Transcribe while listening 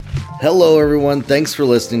Hello, everyone. Thanks for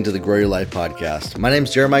listening to the Grow Your Life podcast. My name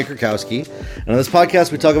is Jeremiah Krakowski, and on this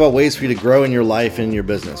podcast, we talk about ways for you to grow in your life and in your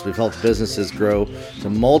business. We've helped businesses grow to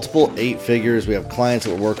multiple 8 figures. We have clients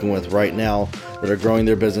that we're working with right now that are growing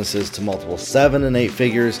their businesses to multiple 7 and 8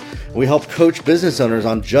 figures. We help coach business owners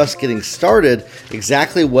on just getting started,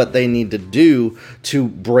 exactly what they need to do to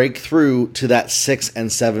break through to that 6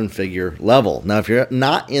 and 7 figure level. Now, if you're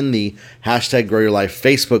not in the hashtag Grow Your Life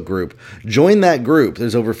Facebook group, join that group.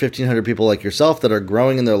 There's over 1,500 people like yourself that are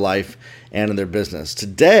growing in their life and in their business.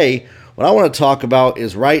 Today, what I want to talk about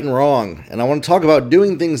is right and wrong. And I want to talk about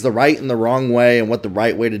doing things the right and the wrong way and what the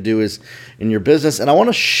right way to do is in your business. And I want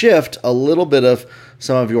to shift a little bit of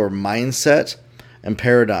some of your mindset and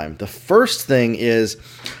paradigm. The first thing is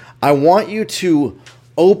I want you to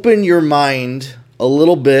open your mind a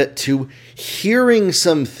little bit to hearing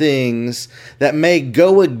some things that may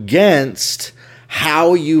go against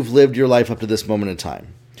how you've lived your life up to this moment in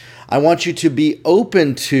time. I want you to be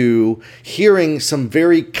open to hearing some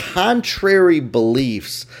very contrary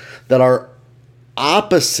beliefs that are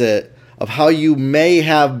opposite of how you may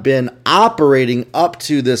have been operating up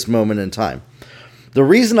to this moment in time. The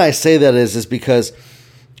reason I say that is because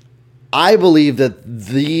I believe that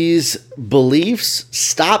these beliefs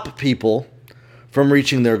stop people from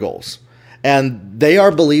reaching their goals. And they are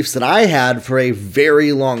beliefs that I had for a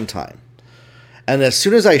very long time. And as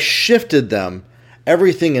soon as I shifted them,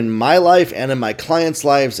 everything in my life and in my clients'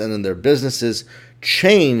 lives and in their businesses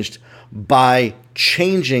changed by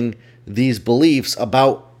changing these beliefs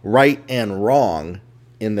about right and wrong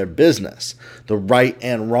in their business, the right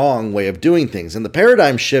and wrong way of doing things. And the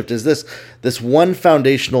paradigm shift is this one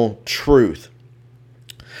foundational truth.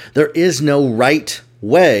 There is no right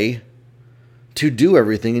way to do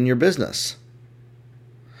everything in your business.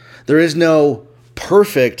 There is no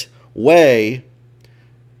perfect way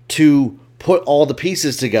to put all the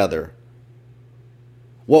pieces together.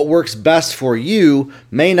 What works best for you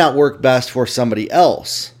may not work best for somebody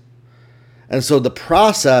else. And so the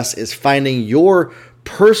process is finding your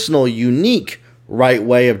personal, unique right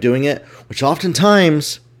way of doing it, which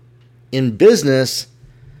oftentimes in business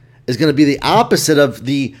is going to be the opposite of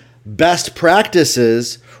the best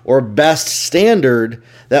practices or best standard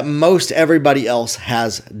that most everybody else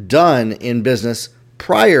has done in business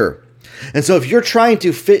prior. And so if you're trying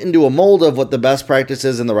to fit into a mold of what the best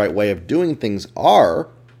practices and the right way of doing things are,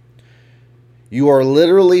 you are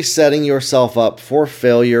literally setting yourself up for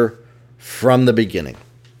failure from the beginning.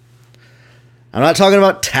 I'm not talking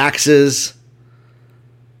about taxes.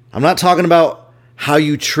 I'm not talking about how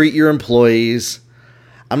you treat your employees.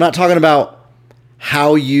 I'm not talking about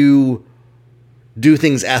how you do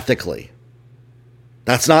things ethically.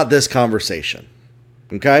 That's not this conversation.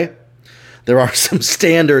 Okay? There are some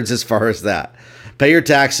standards as far as that. Pay your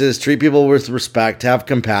taxes, treat people with respect, have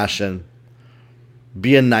compassion,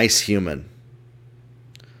 be a nice human.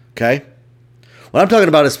 Okay? What I'm talking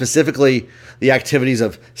about is specifically the activities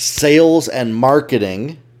of sales and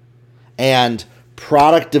marketing and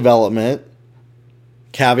product development.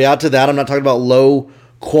 Caveat to that, I'm not talking about low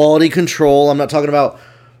quality control. I'm not talking about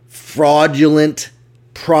fraudulent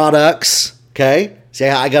products. Okay? See,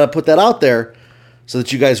 I got to put that out there so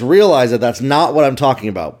that you guys realize that that's not what I'm talking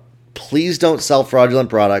about. Please don't sell fraudulent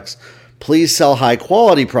products. Please sell high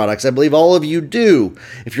quality products. I believe all of you do.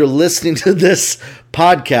 If you're listening to this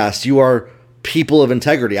podcast, you are people of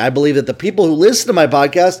integrity. I believe that the people who listen to my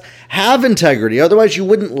podcast have integrity. Otherwise, you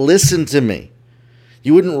wouldn't listen to me.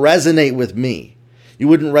 You wouldn't resonate with me. You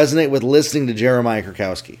wouldn't resonate with listening to Jeremiah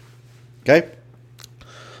Krakowski. Okay?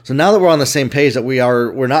 So now that we're on the same page that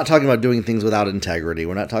we're not talking about doing things without integrity.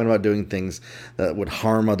 We're not talking about doing things that would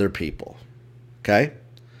harm other people. Okay?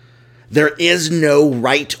 There is no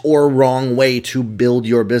right or wrong way to build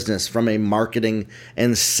your business from a marketing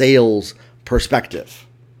and sales perspective.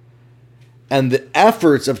 And the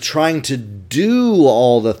efforts of trying to do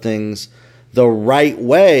all the things the right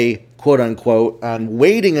way, quote unquote, and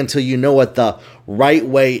waiting until you know what the right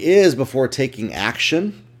way is before taking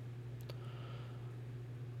action,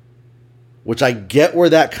 which I get where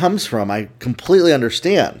that comes from. I completely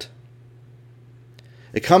understand.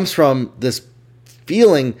 It comes from this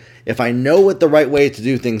feeling, if I know what the right way to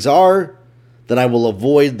do things are, then I will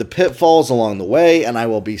avoid the pitfalls along the way, and I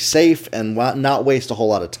will be safe and not waste a whole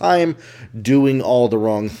lot of time doing all the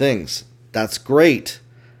wrong things. That's great.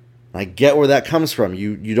 I get where that comes from.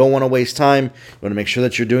 You don't want to waste time. You want to make sure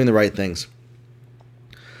that you're doing the right things.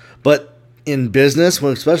 But in business,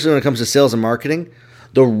 especially when it comes to sales and marketing,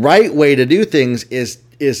 the right way to do things is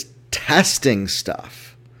testing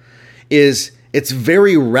stuff. It's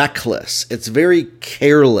very reckless. It's very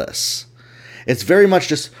careless. It's very much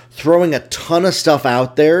just throwing a ton of stuff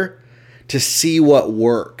out there to see what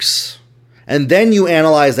works. And then you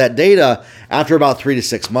analyze that data after about 3 to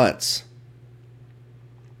 6 months.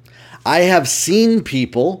 I have seen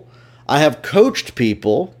people, I have coached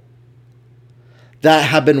people that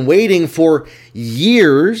have been waiting for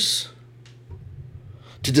years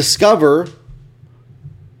to discover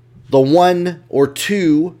the 1 or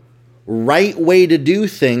 2 right way to do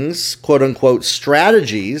things, quote unquote,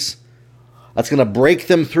 strategies that's going to break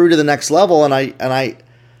them through to the next level. And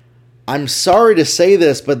I'm sorry to say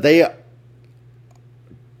this, but they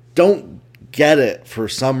don't get it for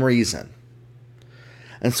some reason.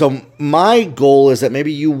 And so my goal is that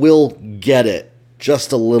maybe you will get it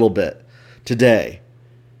just a little bit today.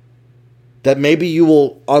 That maybe you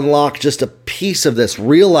will unlock just a piece of this,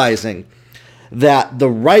 realizing that the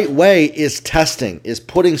right way is testing, is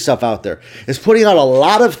putting stuff out there, is putting out a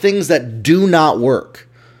lot of things that do not work.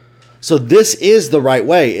 So this is the right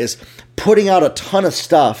way, is putting out a ton of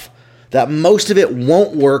stuff that most of it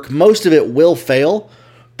won't work, most of it will fail,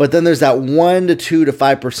 but then there's that 1 to 2 to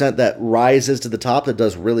 5% that rises to the top that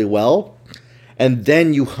does really well, and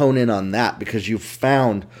then you hone in on that because you've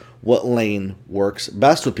found what lane works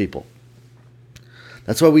best with people.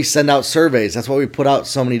 That's why we send out surveys. That's why we put out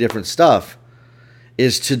so many different stuff,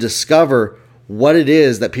 is to discover what it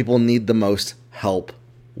is that people need the most help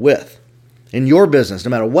with. In your business, no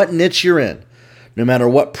matter what niche you're in, no matter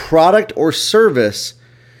what product or service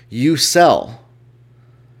you sell,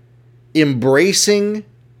 embracing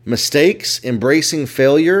mistakes, embracing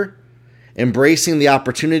failure, embracing the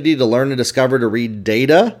opportunity to learn, to discover, to read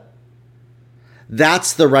data,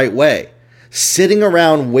 that's the right way. Sitting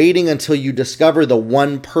around waiting until you discover the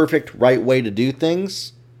one perfect right way to do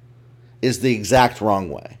things is the exact wrong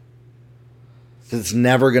way. It's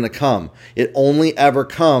never going to come. It only ever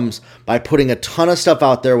comes by putting a ton of stuff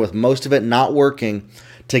out there with most of it not working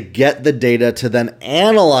to get the data, to then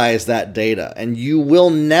analyze that data. And you will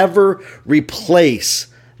never replace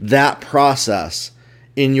that process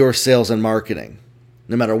in your sales and marketing.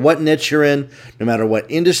 No matter what niche you're in, no matter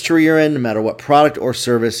what industry you're in, no matter what product or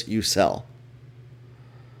service you sell.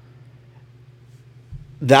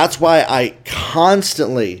 That's why I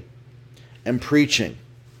constantly am preaching.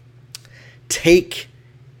 Take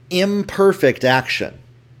imperfect action.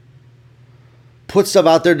 Put stuff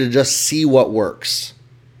out there to just see what works.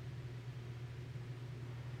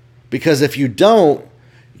 Because if you don't,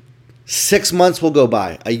 6 months will go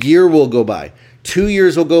by, a year will go by, 2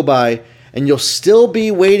 years will go by, and you'll still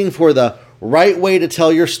be waiting for the right way to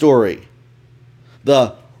tell your story,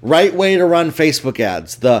 the right way to run Facebook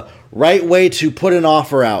ads, the right way to put an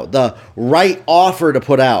offer out, the right offer to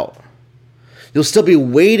put out. You'll still be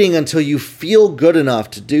waiting until you feel good enough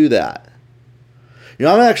to do that. You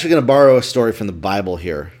know, I'm actually going to borrow a story from the Bible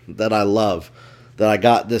here that I love, that I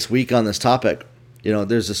got this week on this topic. You know,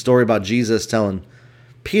 there's a story about Jesus telling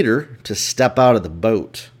Peter to step out of the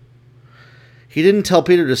boat. He didn't tell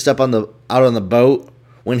Peter to step out on the boat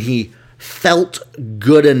when he felt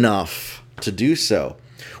good enough to do so,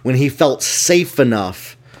 when he felt safe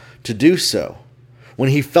enough to do so, when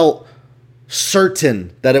he felt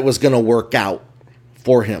certain that it was going to work out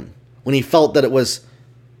for him, when he felt that it was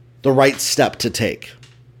the right step to take.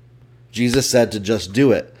 Jesus said to just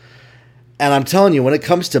do it. And I'm telling you, when it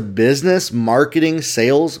comes to business, marketing,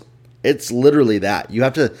 sales, it's literally that. You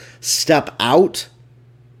have to step out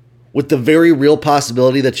with the very real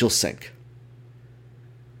possibility that you'll sink.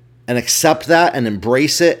 And accept that and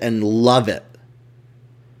embrace it and love it.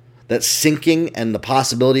 That sinking and the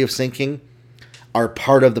possibility of sinking are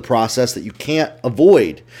part of the process that you can't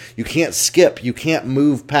avoid. You can't skip. You can't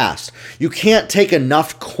move past. You can't take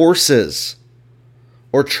enough courses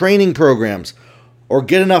or training programs or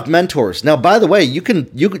get enough mentors. Now, by the way,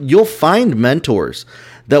 you'll find mentors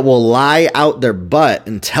that will lie out their butt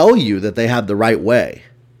and tell you that they have the right way.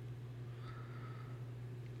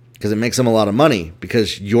 Because it makes them a lot of money,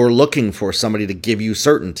 because you're looking for somebody to give you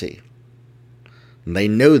certainty. And they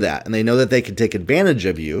know that, and they know that they can take advantage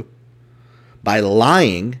of you by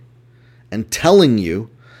lying and telling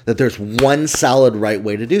you that there's one solid right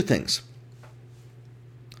way to do things.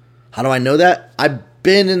 How do I know that? I've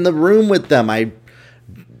been in the room with them. I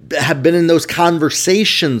have been in those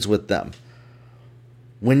conversations with them.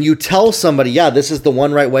 When you tell somebody, yeah, this is the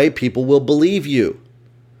one right way, people will believe you.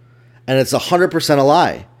 And it's 100% a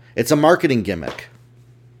lie. It's a marketing gimmick.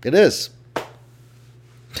 It is.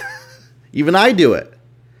 Even I do it.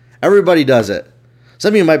 Everybody does it.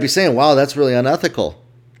 Some of you might be saying, wow, that's really unethical.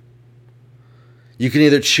 You can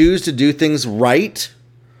either choose to do things right,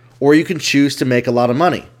 or you can choose to make a lot of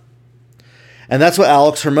money. And that's what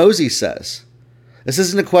Alex Hormozi says. This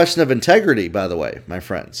isn't a question of integrity, by the way, my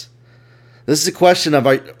friends. This is a question of,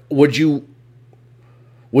 would you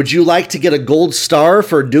like to get a gold star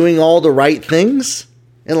for doing all the right things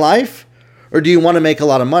in life? Or do you want to make a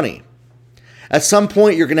lot of money? At some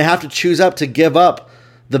point, you're going to have to choose up to give up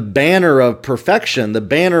the banner of perfection, the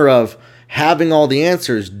banner of having all the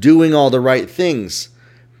answers, doing all the right things,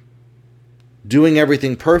 doing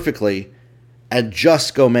everything perfectly, and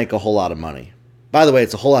just go make a whole lot of money. By the way,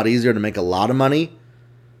 it's a whole lot easier to make a lot of money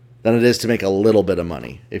than it is to make a little bit of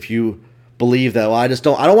money. If you believe that, well, I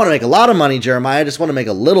don't want to make a lot of money, Jeremiah, I just want to make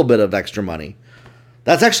a little bit of extra money.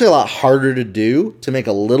 That's actually a lot harder to do, to make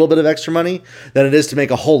a little bit of extra money, than it is to make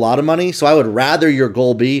a whole lot of money. So I would rather your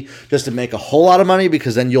goal be just to make a whole lot of money,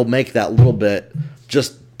 because then you'll make that little bit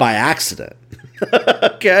just by accident.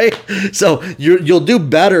 Okay? So you'll do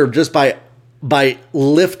better just by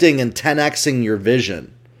lifting and 10xing your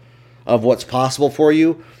vision of what's possible for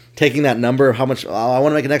you, taking that number of how much, I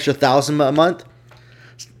want to make an extra $1,000 a month.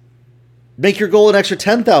 Make your goal an extra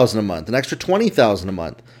 $10,000 a month, an extra $20,000 a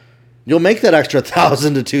month. You'll make that extra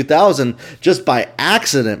 $1,000 to $2,000 just by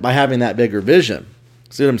accident, by having that bigger vision.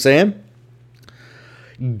 See what I'm saying?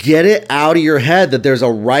 Get it out of your head that there's a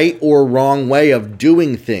right or wrong way of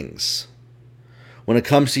doing things when it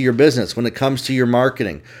comes to your business, when it comes to your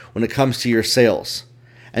marketing, when it comes to your sales.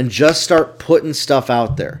 And just start putting stuff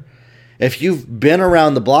out there. If you've been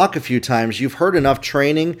around the block a few times, you've heard enough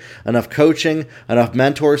training, enough coaching, enough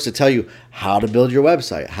mentors to tell you how to build your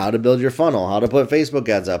website, how to build your funnel, how to put Facebook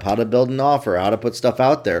ads up, how to build an offer, how to put stuff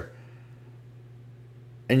out there.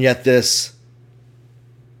 And yet this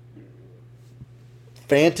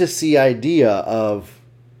fantasy idea of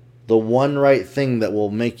the one right thing that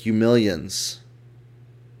will make you millions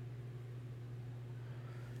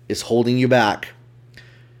is holding you back.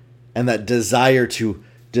 And that desire to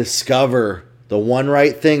discover the one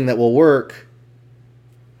right thing that will work,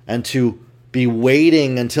 and to be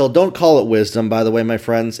waiting until, don't call it wisdom, by the way, my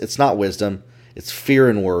friends. It's not wisdom. It's fear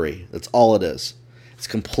and worry. That's all it is. It's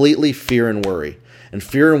completely fear and worry. And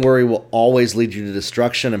fear and worry will always lead you to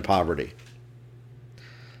destruction and poverty.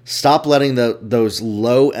 Stop letting those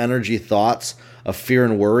low energy thoughts of fear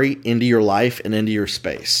and worry into your life and into your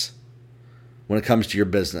space when it comes to your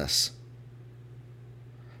business.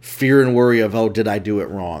 Fear and worry of, oh, did I do it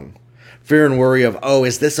wrong? Fear and worry of, oh,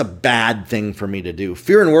 is this a bad thing for me to do?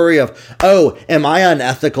 Fear and worry of, oh, am I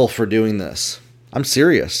unethical for doing this? I'm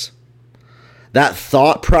serious. That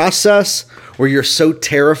thought process where you're so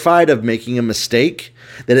terrified of making a mistake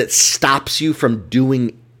that it stops you from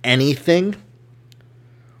doing anything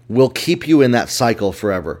will keep you in that cycle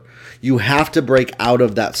forever. You have to break out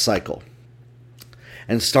of that cycle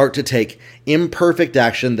and start to take imperfect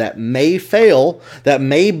action that may fail, that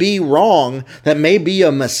may be wrong, that may be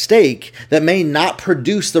a mistake, that may not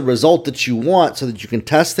produce the result that you want, so that you can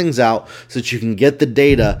test things out, so that you can get the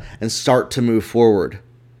data and start to move forward.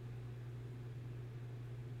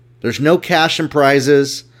 There's no cash and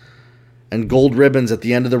prizes and gold ribbons at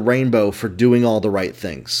the end of the rainbow for doing all the right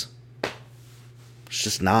things. It's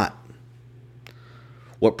just not.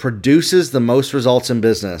 What produces the most results in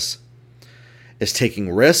business is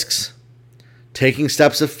taking risks, taking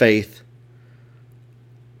steps of faith,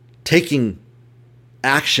 taking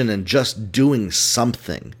action and just doing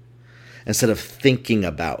something instead of thinking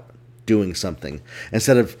about doing something,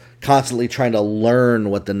 instead of constantly trying to learn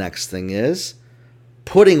what the next thing is,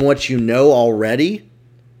 putting what you know already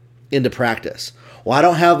into practice. Well, I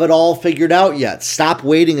don't have it all figured out yet. Stop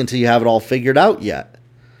waiting until you have it all figured out yet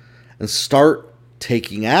and start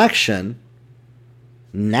taking action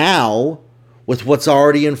now with what's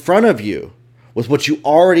already in front of you, with what you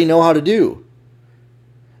already know how to do.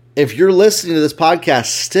 If you're listening to this podcast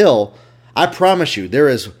still, I promise you there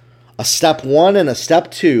is a step 1 and a step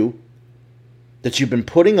 2 that you've been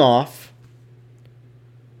putting off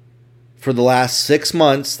for the last 6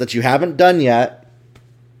 months that you haven't done yet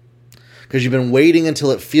because you've been waiting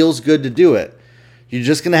until it feels good to do it. You're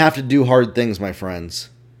just going to have to do hard things, my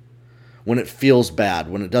friends, when it feels bad,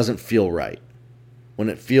 when it doesn't feel right, when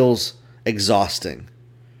it feels exhausting,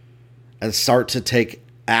 and start to take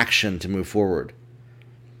action to move forward.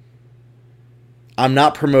 I'm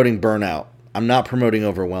not promoting burnout. I'm not promoting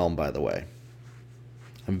overwhelm, by the way.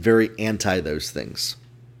 I'm very anti those things.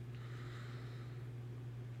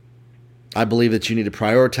 I believe that you need to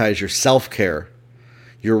prioritize your self-care,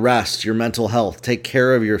 your rest, your mental health. Take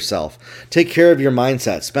care of yourself. Take care of your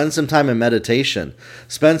mindset. Spend some time in meditation.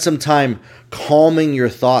 Spend some time calming your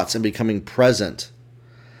thoughts and becoming present.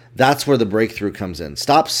 That's where the breakthrough comes in.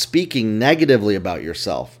 Stop speaking negatively about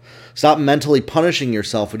yourself. Stop mentally punishing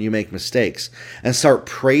yourself when you make mistakes, and start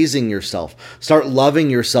praising yourself. Start loving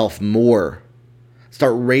yourself more.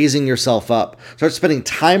 Start raising yourself up. Start spending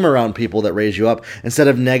time around people that raise you up instead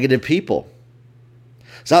of negative people.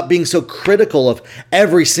 Stop being so critical of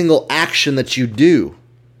every single action that you do.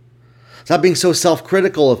 Stop being so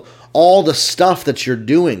self-critical of all the stuff that you're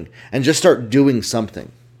doing and just start doing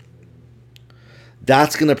something.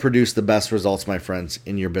 That's going to produce the best results, my friends,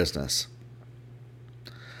 in your business.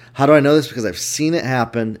 How do I know this? Because I've seen it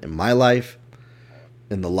happen in my life,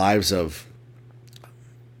 in the lives of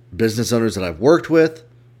business owners that I've worked with,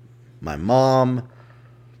 my mom,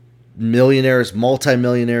 millionaires,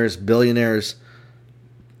 multimillionaires, billionaires.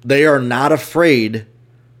 They are not afraid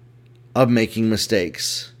of making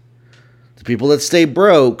mistakes. The people that stay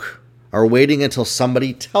broke are waiting until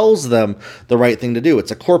somebody tells them the right thing to do.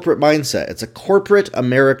 It's a corporate mindset. It's a corporate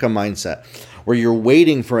America mindset where you're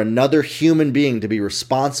waiting for another human being to be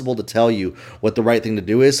responsible to tell you what the right thing to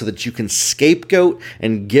do is so that you can scapegoat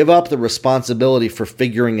and give up the responsibility for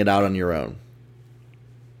figuring it out on your own.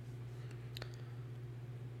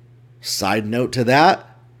 Side note to that,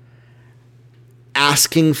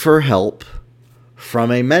 asking for help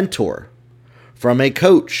from a mentor, from a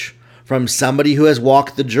coach, from somebody who has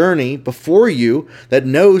walked the journey before you that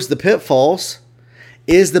knows the pitfalls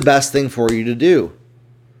is the best thing for you to do.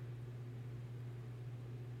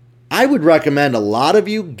 I would recommend a lot of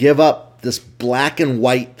you give up this black and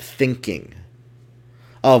white thinking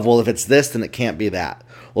of, well, if it's this, then it can't be that.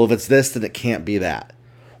 Well, if it's this, then it can't be that.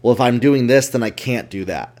 Well, if I'm doing this, then I can't do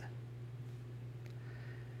that.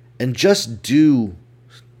 And just do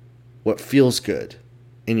what feels good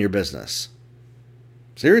in your business.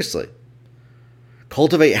 Seriously.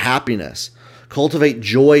 Cultivate happiness. Cultivate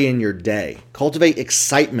joy in your day. Cultivate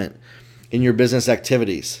excitement in your business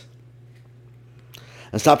activities.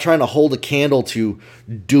 And stop trying to hold a candle to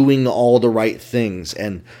doing all the right things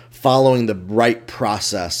and following the right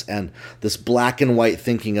process and this black and white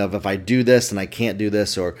thinking of, if I do this, then I can't do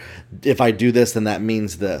this, or if I do this, then that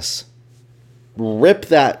means this. Rip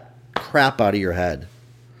that crap out of your head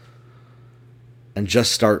and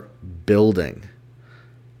just start building.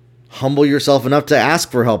 Humble yourself enough to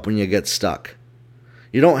ask for help when you get stuck.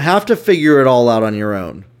 You don't have to figure it all out on your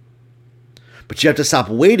own. But you have to stop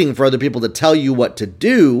waiting for other people to tell you what to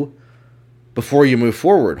do before you move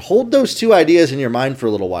forward. Hold those two ideas in your mind for a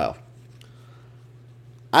little while.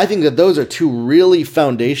 I think that those are two really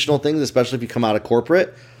foundational things, especially if you come out of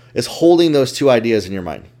corporate, is holding those two ideas in your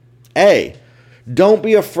mind. A, don't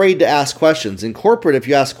be afraid to ask questions. In corporate, if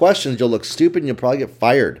you ask questions, you'll look stupid and you'll probably get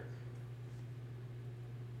fired.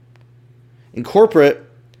 In corporate,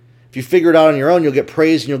 if you figure it out on your own, you'll get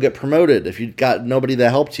praised and you'll get promoted if you've got nobody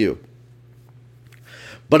that helped you.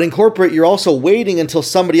 But in corporate, you're also waiting until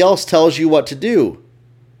somebody else tells you what to do.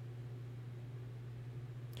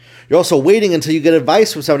 You're also waiting until you get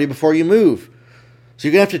advice from somebody before you move. So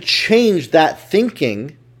you're going to have to change that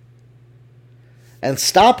thinking and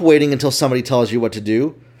stop waiting until somebody tells you what to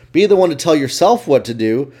do. Be the one to tell yourself what to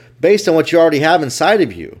do based on what you already have inside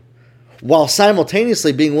of you, while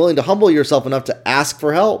simultaneously being willing to humble yourself enough to ask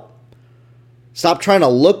for help. Stop trying to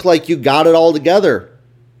look like you got it all together.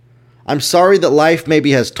 I'm sorry that life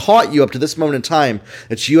maybe has taught you up to this moment in time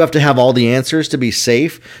that you have to have all the answers to be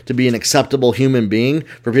safe, to be an acceptable human being,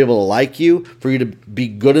 for people to like you, for you to be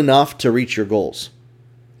good enough to reach your goals.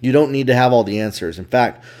 You don't need to have all the answers. In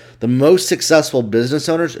fact, the most successful business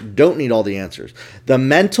owners don't need all the answers. The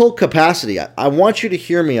mental capacity, I want you to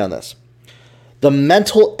hear me on this. The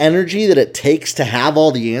mental energy that it takes to have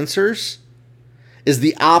all the answers is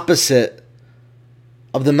the opposite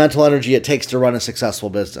of the mental energy it takes to run a successful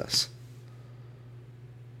business.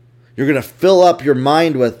 You're going to fill up your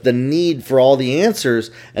mind with the need for all the answers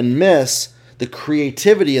and miss the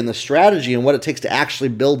creativity and the strategy and what it takes to actually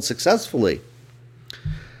build successfully.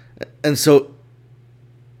 And so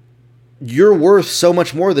you're worth so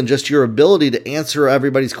much more than just your ability to answer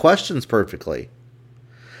everybody's questions perfectly,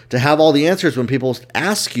 to have all the answers when people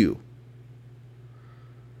ask you.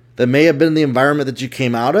 That may have been the environment that you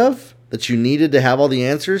came out of, that you needed to have all the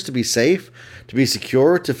answers to be safe, to be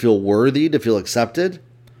secure, to feel worthy, to feel accepted.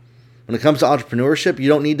 When it comes to entrepreneurship, you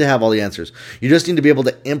don't need to have all the answers. You just need to be able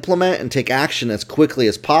to implement and take action as quickly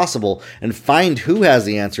as possible and find who has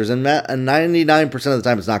the answers. And 99% of the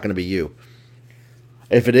time, it's not going to be you.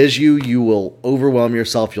 If it is you, you will overwhelm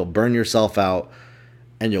yourself, you'll burn yourself out,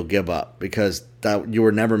 and you'll give up because you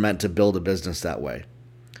were never meant to build a business that way.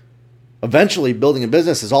 Eventually, building a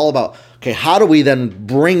business is all about, okay, how do we then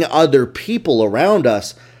bring other people around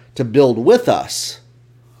us to build with us?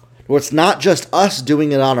 Where it's not just us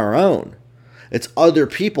doing it on our own. It's other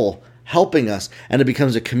people helping us, and it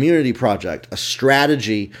becomes a community project, a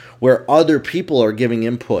strategy where other people are giving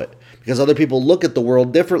input because other people look at the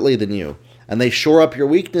world differently than you. and they shore up your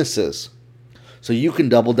weaknesses so you can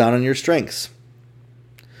double down on your strengths.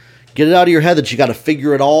 Get it out of your head that you got to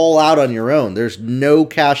figure it all out on your own. There's no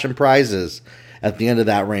cash and prizes at the end of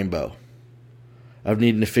that rainbow of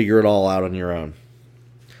needing to figure it all out on your own,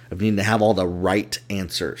 of needing to have all the right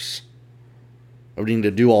answers, of needing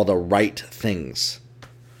to do all the right things.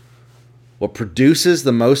 What produces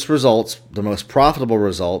the most results, the most profitable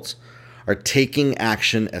results, are taking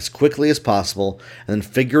action as quickly as possible and then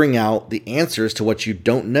figuring out the answers to what you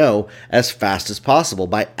don't know as fast as possible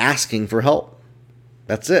by asking for help.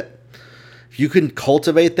 That's it. If you can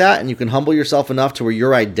cultivate that and you can humble yourself enough to where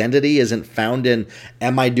your identity isn't found in,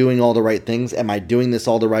 am I doing all the right things? Am I doing this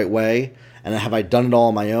all the right way? And have I done it all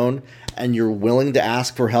on my own? And you're willing to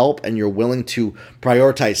ask for help and you're willing to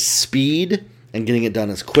prioritize speed and getting it done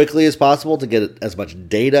as quickly as possible to get as much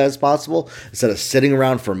data as possible instead of sitting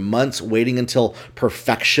around for months waiting until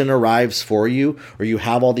perfection arrives for you or you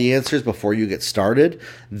have all the answers before you get started,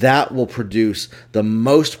 that will produce the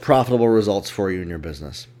most profitable results for you in your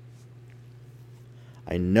business.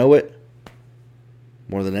 I know it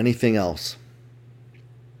more than anything else.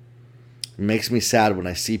 It makes me sad when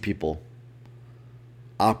I see people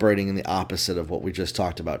operating in the opposite of what we just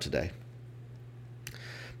talked about today.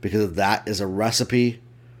 Because that is a recipe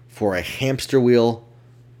for a hamster wheel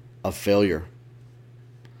of failure.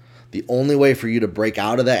 The only way for you to break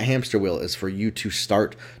out of that hamster wheel is for you to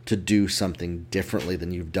start to do something differently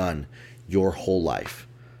than you've done your whole life.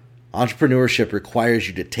 Entrepreneurship requires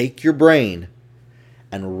you to take your brain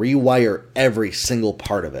and rewire every single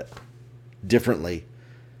part of it differently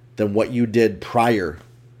than what you did prior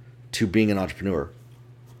to being an entrepreneur.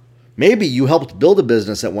 Maybe you helped build a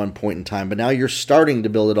business at one point in time, but now you're starting to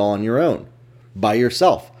build it all on your own, by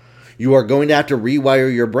yourself. You are going to have to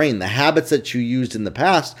rewire your brain. The habits that you used in the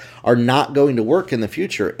past are not going to work in the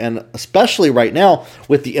future. And especially right now,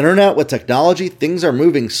 with the internet, with technology, things are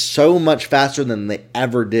moving so much faster than they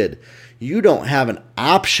ever did. You don't have an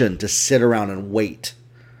option to sit around and wait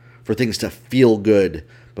for things to feel good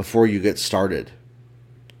before you get started.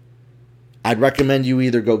 I'd recommend you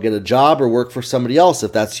either go get a job or work for somebody else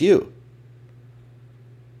if that's you.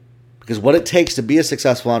 Because what it takes to be a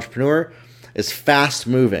successful entrepreneur is fast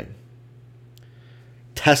moving,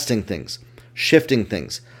 testing things, shifting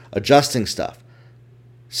things, adjusting stuff.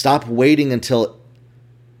 Stop waiting until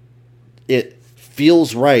it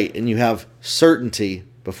feels right and you have certainty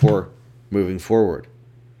before moving forward.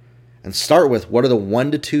 And start with what are the 1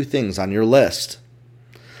 to 2 things on your list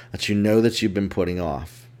that you know that you've been putting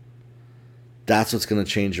off. That's what's going to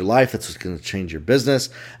change your life. That's what's going to change your business.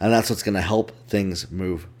 And that's what's going to help things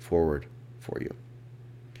move forward for you.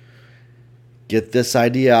 Get this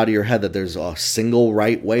idea out of your head that there's a single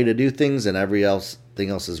right way to do things and everything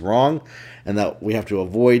else is wrong. And that we have to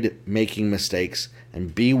avoid making mistakes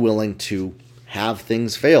and be willing to have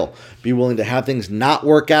things fail. Be willing to have things not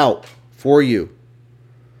work out for you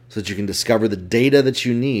so that you can discover the data that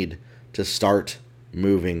you need to start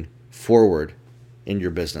moving forward in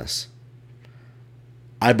your business.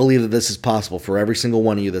 I believe that this is possible for every single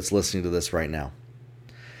one of you that's listening to this right now.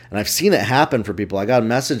 And I've seen it happen for people. I got a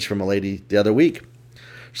message from a lady the other week.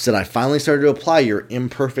 She said, I finally started to apply your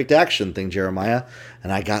imperfect action thing, Jeremiah,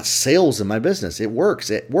 and I got sales in my business. It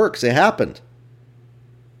works. It works. It happened.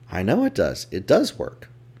 I know it does. It does work.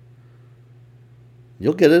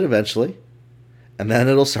 You'll get it eventually, and then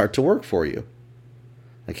it'll start to work for you.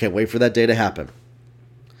 I can't wait for that day to happen.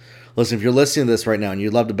 Listen, if you're listening to this right now and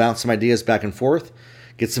you'd love to bounce some ideas back and forth,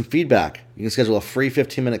 get some feedback, you can schedule a free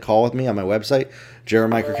 15-minute call with me on my website,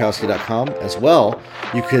 jeremiahkrakowski.com. As well,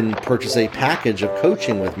 you can purchase a package of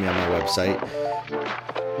coaching with me on my website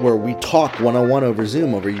where we talk one-on-one over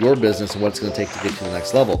Zoom over your business and what it's going to take to get to the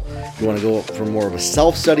next level. If you want to go for more of a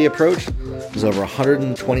self-study approach, there's over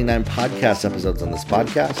 129 podcast episodes on this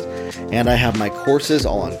podcast. And I have my courses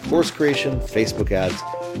all on course creation, Facebook ads,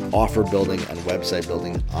 offer building, and website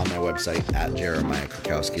building on my website at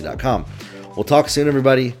jeremiahkrakowski.com. We'll talk soon,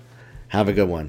 everybody. Have a good one.